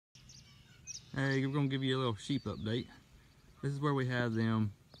Hey, we're gonna give you a little sheep update. This is where we had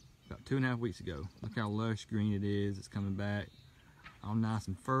them about 2.5 weeks ago. Look how lush green it is. It's coming back all nice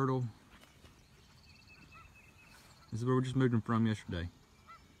and fertile. This is where we just moved them from yesterday.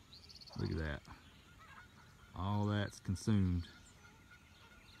 Look at that. All that's consumed.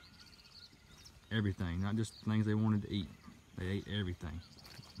 Everything, not just things they wanted to eat. They ate everything.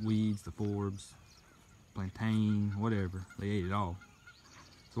 Weeds, the forbs, plantain, whatever. They ate it all.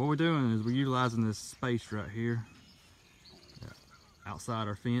 So what we're doing is we're utilizing this space right here outside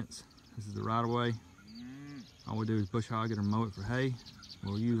our fence. This is the right of way. All we do is bush hog it or mow it for hay.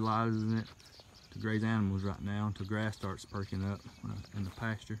 We're utilizing it to graze animals right now until grass starts perking up in the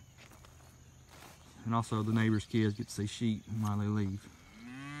pasture. And also the neighbors' kids get to see sheep while they leave.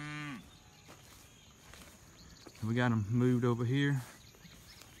 And we got them moved over here.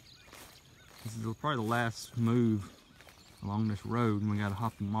 This is probably the last move along this road, and we got to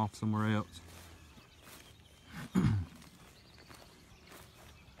hop them off somewhere else. Let's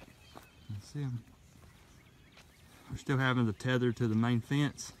see them. We're still having the tether to the main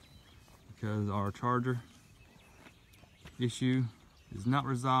fence because our charger issue is not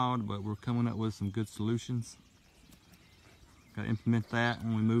resolved, but we're coming up with some good solutions. Got to implement that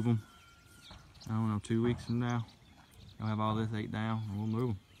when we move them. I don't know, 2 weeks from now, I'll have all this ate down and we'll move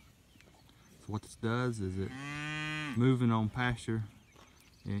them. So what this does is it moving on pasture,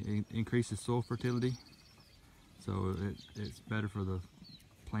 it increases soil fertility, so it's better for the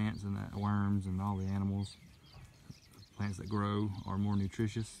plants and the worms and all the animals. Plants that grow are more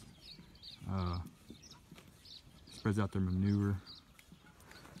nutritious. Spreads out their manure,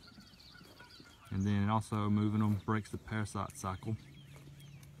 and then also moving them breaks the parasite cycle.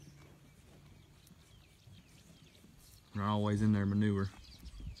 They're always in their manure.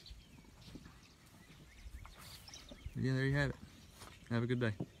 Yeah, there you have it. Have a good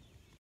day.